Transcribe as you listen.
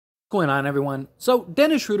Going on, everyone? So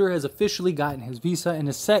Dennis Schroder has officially gotten his visa and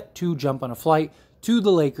is set to jump on a flight to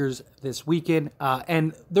the Lakers this weekend.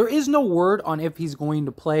 And there is no word on if he's going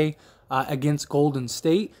to play against Golden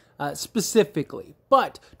State specifically.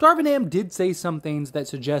 But Darvin Ham did say some things that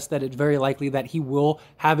suggest that it's very likely that he will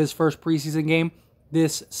have his first preseason game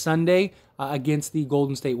this Sunday against the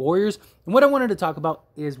Golden State Warriors. And what I wanted to talk about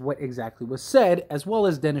is what exactly was said, as well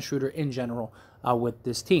as Dennis Schroder in general with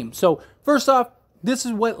this team. So first off, this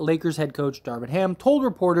is what Lakers head coach Darvin Ham told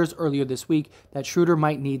reporters earlier this week, that Schroder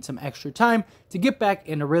might need some extra time to get back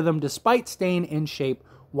into rhythm despite staying in shape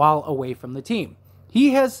while away from the team.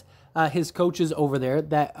 He has his coaches over there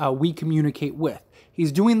that we communicate with.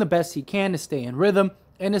 He's doing the best he can to stay in rhythm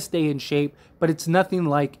and to stay in shape, but it's nothing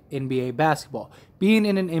like NBA basketball, being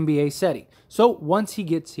in an NBA setting. So once he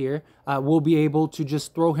gets here, we'll be able to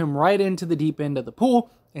just throw him right into the deep end of the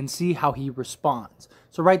pool and see how he responds.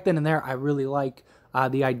 So right then and there, I really like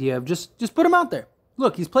the idea of just put him out there.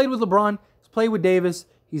 Look, he's played with LeBron, he's played with Davis,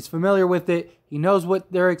 he's familiar with it, he knows what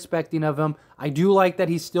they're expecting of him. I do like that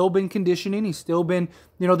he's still been conditioning, he's still been,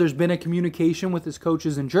 there's been a communication with his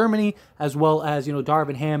coaches in Germany, as well as,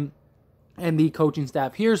 Darvin Ham and the coaching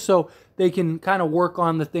staff here, so they can kind of work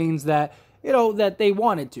on the things that, that they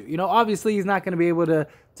wanted to. Obviously he's not going to be able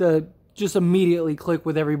to just immediately click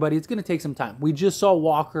with everybody. It's going to take some time. We just saw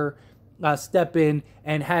Walker step in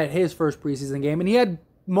and had his first preseason game, and he had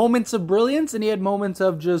moments of brilliance and he had moments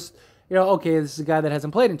of just, okay, this is a guy that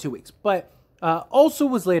hasn't played in 2 weeks. But also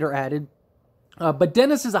was later added, but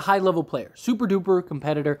Dennis is a high-level player, super-duper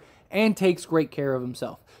competitor, and takes great care of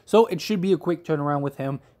himself. So it should be a quick turnaround with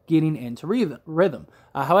him getting into rhythm.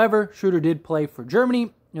 However, Schroder did play for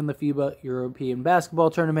Germany in the FIBA European Basketball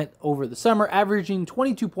Tournament over the summer, averaging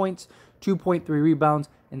 22 points, 2.3 rebounds,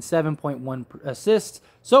 and 7.1 assists.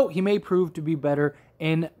 So he may prove to be better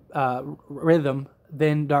in rhythm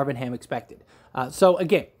than Darvin Ham expected. So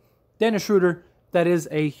again, Dennis Schroder, that is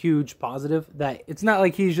a huge positive. That it's not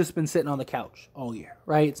like he's just been sitting on the couch all year,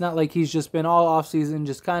 right? It's not like he's just been all offseason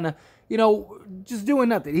just kind of, just doing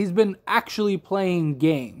nothing. He's been actually playing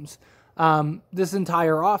games this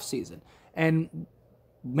entire offseason and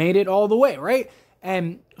made it all the way, right?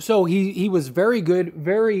 And so he was very good,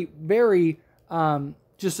 very, very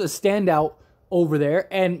just a standout over there.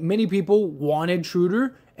 And many people wanted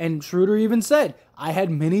Schroder, and Schroder even said, I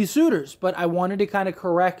had many suitors, but I wanted to kind of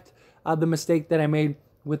correct the mistake that I made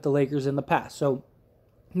with the Lakers in the past. So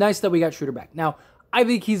nice that we got Schroder back. Now, I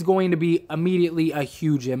think he's going to be immediately a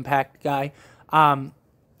huge impact guy. I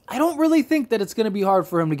don't really think that it's going to be hard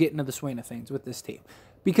for him to get into the swing of things with this team.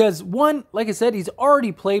 Because one, like I said, he's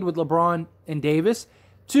already played with LeBron and Davis.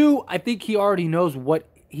 Two, I think he already knows what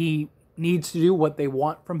he needs to do, what they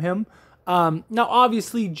want from him. Now,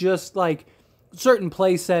 obviously, just like certain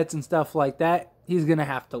play sets and stuff like that, he's going to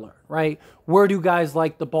have to learn, right? Where do guys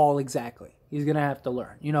like the ball exactly? He's going to have to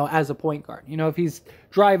learn, as a point guard. If he's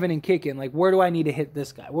driving and kicking, like, where do I need to hit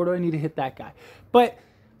this guy? Where do I need to hit that guy? But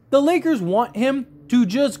the Lakers want him to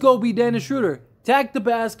just go be Dennis Schroder. Attack the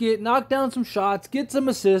basket, knock down some shots, get some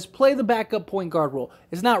assists, play the backup point guard role.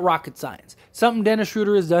 It's not rocket science. Something Dennis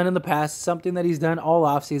Schroder has done in the past, something that he's done all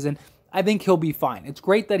offseason. I think he'll be fine. It's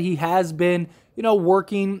great that he has been,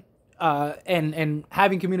 working and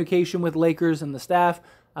having communication with Lakers and the staff.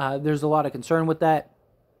 There's a lot of concern with that.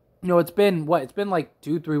 It's been It's been like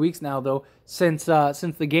 2-3 weeks now, though, since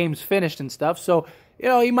the game's finished and stuff. So,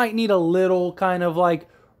 he might need a little kind of like,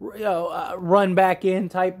 run back in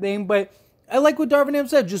type thing. But I like what Darvin Ham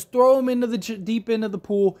said. Just throw him into the deep end of the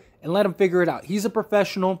pool and let him figure it out. He's a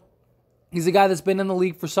professional. He's a guy that's been in the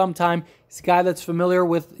league for some time. He's a guy that's familiar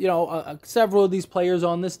with, several of these players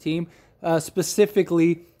on this team,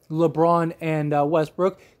 specifically LeBron and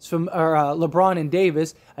Westbrook. LeBron and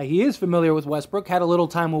Davis. He is familiar with Westbrook. Had a little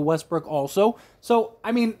time with Westbrook also. So,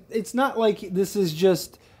 I mean, it's not like this is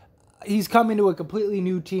just, he's coming to a completely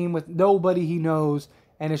new team with nobody he knows.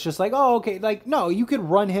 And it's just like, oh, okay. Like, no, you could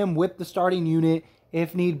run him with the starting unit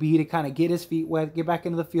if need be to kind of get his feet wet, get back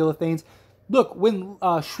into the feel of things. Look, when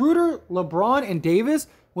Schroder, LeBron, and Davis,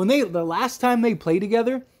 the last time they played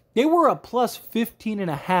together, they were a plus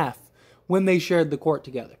 15.5 when they shared the court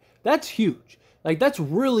together. That's huge. Like, that's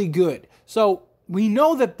really good. So we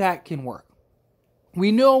know that can work.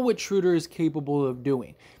 We know what Schroder is capable of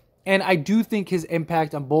doing. And I do think his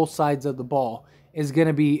impact on both sides of the ball is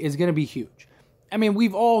gonna be huge. I mean,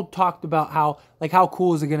 we've all talked about how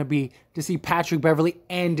cool is it going to be to see Patrick Beverley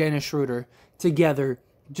and Dennis Schroder together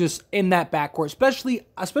just in that backcourt,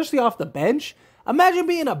 especially off the bench. Imagine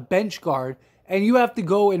being a bench guard and you have to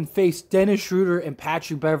go and face Dennis Schroder and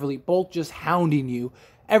Patrick Beverley, both just hounding you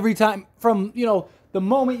every time from, The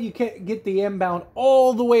moment you can get the inbound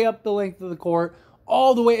all the way up the length of the court,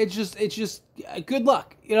 all the way, it's just good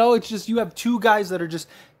luck. It's just you have two guys that are just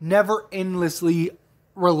never endlessly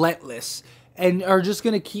relentless and are just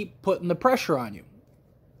going to keep putting the pressure on you.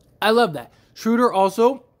 I love that. Schroder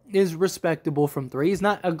also is respectable from three. He's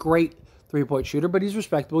not a great three-point shooter, but he's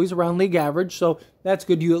respectable. He's around league average, so that's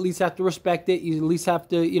good. You at least have to respect it. You at least have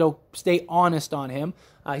to, stay honest on him.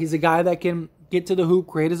 He's a guy that can get to the hoop,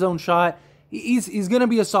 create his own shot. He's going to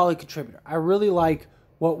be a solid contributor. I really like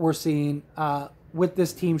what we're seeing with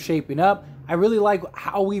this team shaping up. I really like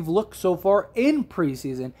how we've looked so far in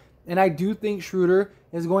preseason, and I do think Schroder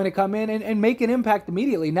is going to come in and make an impact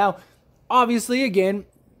immediately. Now, obviously, again,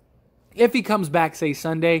 if he comes back, say,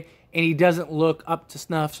 Sunday, and he doesn't look up to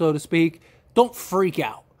snuff, so to speak, don't freak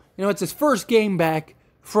out. It's his first game back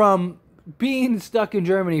from being stuck in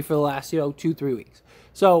Germany for the last, 2-3 weeks.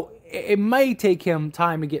 So it may take him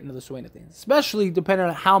time to get into the swing of things, especially depending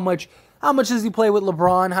on how much does he play with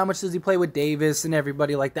LeBron, how much does he play with Davis and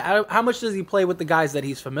everybody like that, how much does he play with the guys that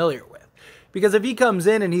he's familiar with. Because if he comes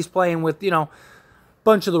in and he's playing with, a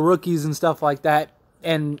bunch of the rookies and stuff like that,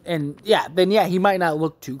 then he might not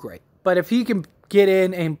look too great. But if he can get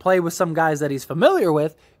in and play with some guys that he's familiar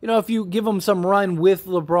with, if you give him some run with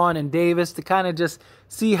LeBron and Davis to kind of just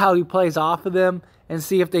see how he plays off of them and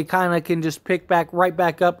see if they kind of can just pick right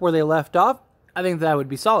back up where they left off, I think that would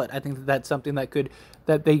be solid. I think that's something that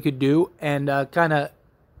they could do and kind of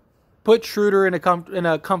put Schroder in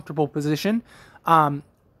a comfortable position, and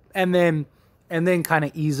then kind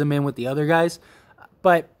of ease him in with the other guys.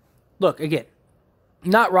 But look, again,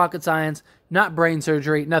 not rocket science, not brain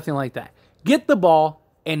surgery, nothing like that. Get the ball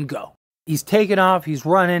and go. He's taking off, he's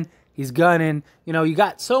running, he's gunning. You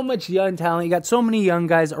got so much young talent, you got so many young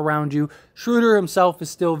guys around you. Schroder himself is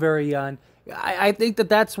still very young. I think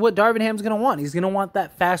that's what Darvin Ham's going to want. He's going to want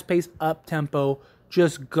that fast-paced, up-tempo,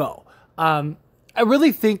 just go. I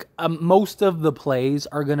really think most of the plays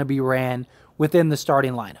are going to be ran within the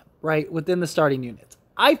starting lineup, right? Within the starting units.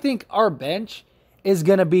 I think our bench is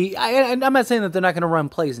going to be, and I'm not saying that they're not going to run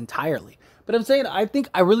plays entirely, but I'm saying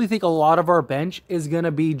I really think a lot of our bench is going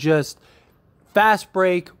to be just fast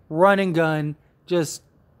break, run and gun, just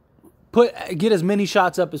get as many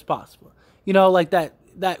shots up as possible. Like that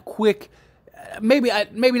quick, maybe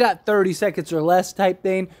not 30 seconds or less type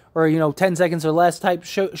thing, or 10 seconds or less type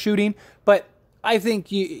shooting, but I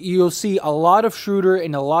think you'll see a lot of Schroder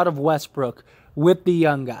and a lot of Westbrook with the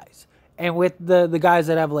young guys and with the guys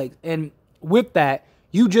that have legs. And with that,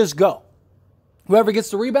 you just go. Whoever gets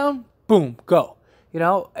the rebound, boom, go.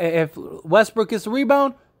 If Westbrook gets the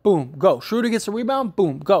rebound, boom, go. Schroder gets the rebound,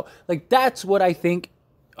 boom, go. Like, that's what I think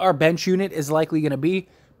our bench unit is likely going to be.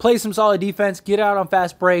 Play some solid defense, get out on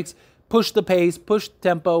fast breaks, push the pace, push the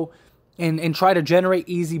tempo, and try to generate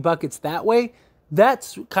easy buckets that way.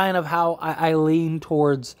 That's kind of how I lean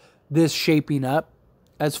towards this shaping up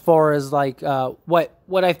as far as like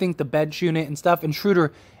what I think the bench unit and stuff. And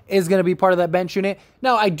Schroder is going to be part of that bench unit.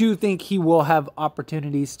 Now, I do think he will have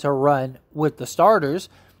opportunities to run with the starters.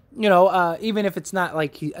 Even if it's not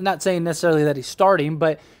like I'm not saying necessarily that he's starting,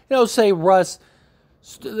 but say Russ.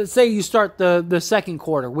 Let's say you start the second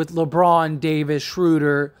quarter with LeBron, Davis,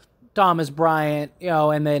 Schroder, Thomas Bryant,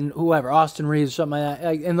 and then whoever, Austin Reeves, something like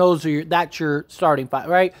that. And that's your starting five,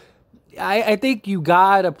 right? I think you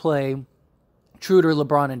gotta play Schroder,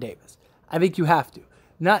 LeBron, and Davis. I think you have to.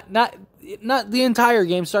 Not the entire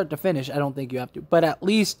game, start to finish. I don't think you have to, but at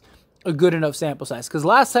least a good enough sample size. Because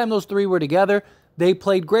last time those three were together, they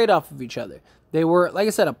played great off of each other. They were, like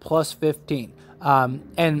I said, a plus 15.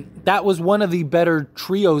 And that was one of the better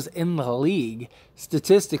trios in the league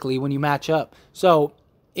statistically when you match up. So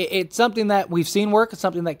it's something that we've seen work. It's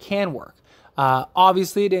something that can work.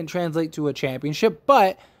 Obviously, it didn't translate to a championship,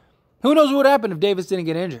 but who knows what would happen if Davis didn't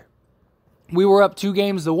get injured. We were up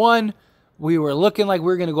 2-1. We were looking like we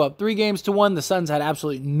were going to go up 3-1. The Suns had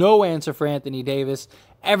absolutely no answer for Anthony Davis.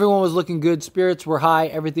 Everyone was looking good. Spirits were high.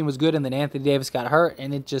 Everything was good. And then Anthony Davis got hurt,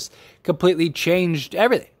 and it just completely changed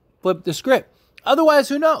everything. Flipped the script. Otherwise,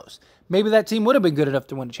 who knows? Maybe that team would have been good enough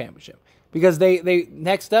to win a championship because they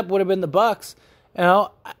next up would have been the Bucks,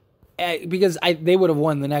 because they would have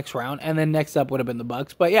won the next round, and then next up would have been the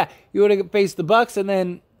Bucks. But yeah, you would have faced the Bucks, and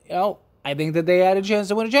then I think that they had a chance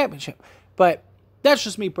to win a championship. But that's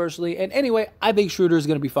just me personally. And anyway, I think Schroder is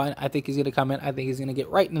going to be fine. I think he's going to come in. I think he's going to get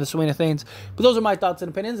right into the swing of things. But those are my thoughts and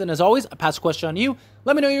opinions. And as always, I pass the question on to you.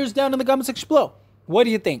 Let me know yours down in the comment section below. What do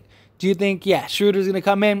you think? Do you think, Schroder's going to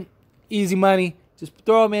come in? Easy money. Just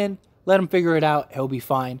throw him in. Let him figure it out. He'll be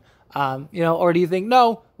fine. Or do you think,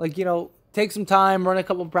 no, take some time, run a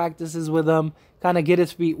couple of practices with him, kind of get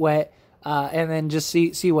his feet wet, and then just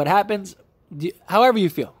see what happens? however you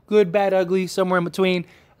feel, good, bad, ugly, somewhere in between.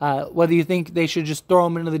 Whether you think they should just throw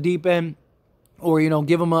him into the deep end, or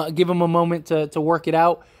give him a moment to work it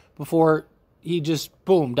out before he just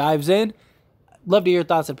boom dives in. Love to hear your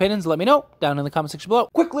thoughts and opinions. Let me know down in the comment section below.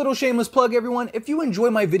 Quick little shameless plug, everyone. If you enjoy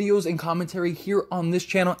my videos and commentary here on this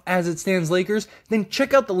channel, As It Stands Lakers, then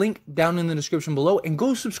check out the link down in the description below and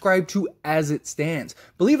go subscribe to As It Stands.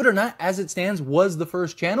 Believe it or not, As It Stands was the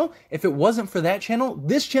first channel. If it wasn't for that channel,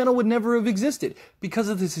 this channel would never have existed. Because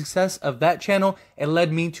of the success of that channel, it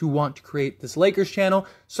led me to want to create this Lakers channel.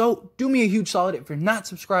 So do me a huge solid. If you're not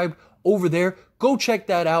subscribed over there, go check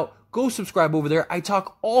that out. Go subscribe over there. I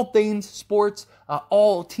talk all things sports,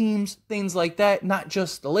 all teams, things like that, not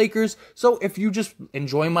just the Lakers. So if you just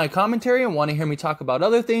enjoy my commentary and want to hear me talk about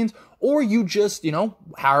other things, or you just,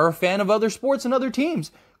 are a fan of other sports and other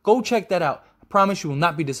teams, go check that out. I promise you will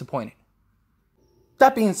not be disappointed.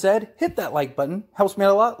 That being said, hit that like button. Helps me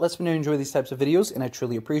out a lot. Lets me know you enjoy these types of videos, and I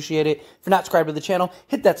truly appreciate it. If you're not subscribed to the channel,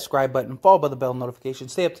 hit that subscribe button, followed by the bell notification.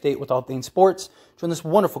 Stay up to date with all things sports. Join this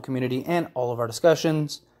wonderful community and all of our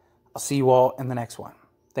discussions. I'll see you all in the next one.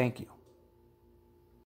 Thank you.